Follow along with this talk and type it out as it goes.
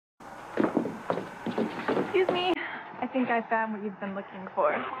Excuse me. I think I found what you've been looking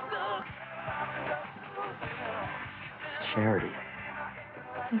for. Charity.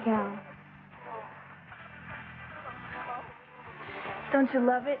 Miguel. Don't you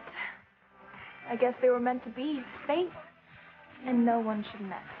love it? I guess they were meant to be. Fate. And no one should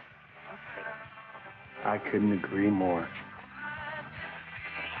mess with fate. I couldn't agree more.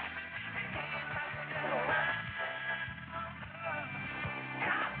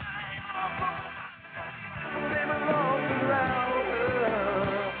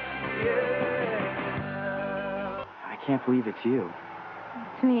 I can't believe it's you.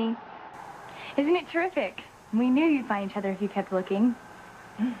 It's me. Isn't it terrific? We knew you'd find each other if you kept looking.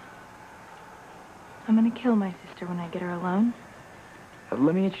 I'm gonna kill my sister when I get her alone.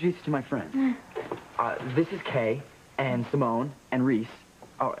 Let me introduce you to my friends. This is Kay, and Simone, and Reese.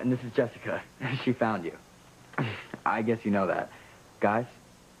 Oh, and this is Jessica. She found you. I guess you know that. Guys,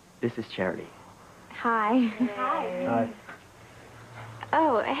 this is Charity. Hi. Hi.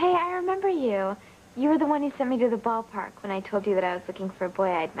 Oh, hey, I remember you. You were the one who sent me to the ballpark when I told you that I was looking for a boy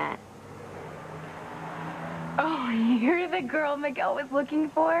I'd met. Oh, you're the girl Miguel was looking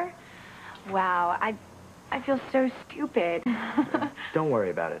for? Wow, I feel so stupid. Don't worry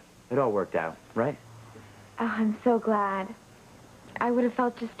about it. It all worked out, right? Oh, I'm so glad. I would have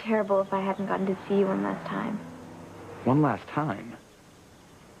felt just terrible if I hadn't gotten to see you one last time. One last time?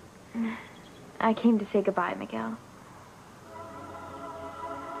 I came to say goodbye, Miguel.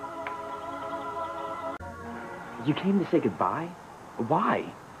 You came to say goodbye?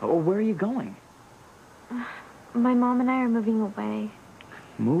 Why? Or where are you going? My mom and I are moving away.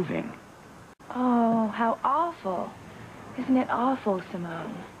 Moving? Oh, how awful. Isn't it awful,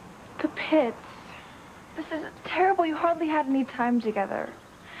 Simone? The pits. This is terrible. You hardly had any time together.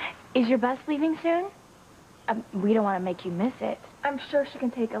 Is your bus leaving soon? We don't want to make you miss it. I'm sure she can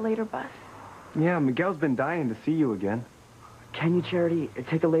take a later bus. Yeah, Miguel's been dying to see you again. Can you, Charity,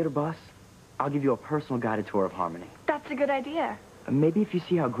 take a later bus? I'll give you a personal guided tour of Harmony. That's a good idea. Maybe if you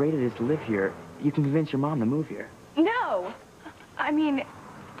see how great it is to live here, you can convince your mom to move here. No! I mean,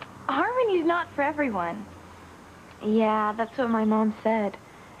 Harmony's not for everyone. Yeah, that's what my mom said.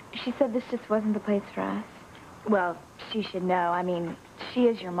 She said this just wasn't the place for us. Well, she should know. I mean, she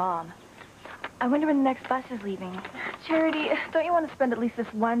is your mom. I wonder when the next bus is leaving. Charity, don't you want to spend at least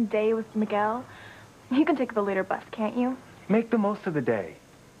this one day with Miguel? You can take the later bus, can't you? Make the most of the day.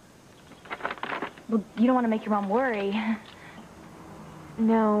 Well, you don't want to make your mom worry.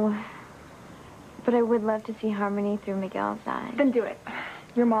 No, but I would love to see Harmony through Miguel's eyes. Then do it.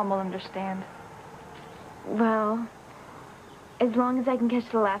 Your mom will understand. Well, as long as I can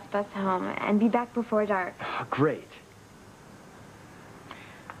catch the last bus home and be back before dark. Oh, great.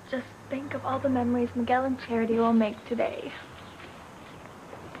 Just think of all the memories Miguel and Charity will make today.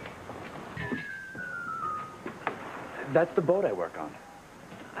 That's the boat I work on.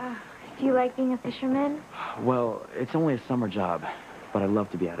 Do you like being a fisherman? Well, it's only a summer job, but I love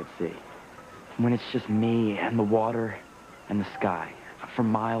to be out at sea. When it's just me and the water and the sky for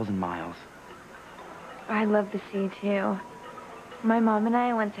miles and miles. I love the sea, too. My mom and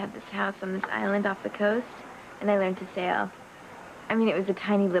I once had this house on this island off the coast, and I learned to sail. I mean, it was a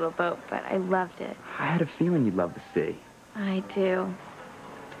tiny little boat, but I loved it. I had a feeling you'd love the sea. I do.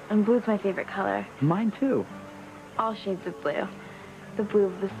 And blue's my favorite color. Mine, too. All shades of blue. The blue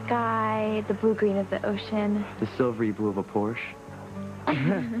of the sky, the blue-green of the ocean. The silvery blue of a Porsche.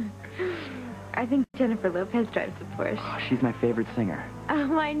 I think Jennifer Lopez drives a Porsche. Oh, she's my favorite singer. Oh,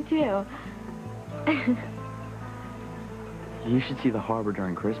 mine too. You should see the harbor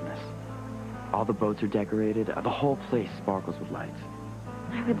during Christmas. All the boats are decorated. The whole place sparkles with lights.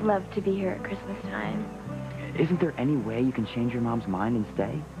 I would love to be here at Christmas time. Isn't there any way you can change your mom's mind and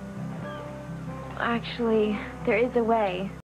stay? Actually, there is a way.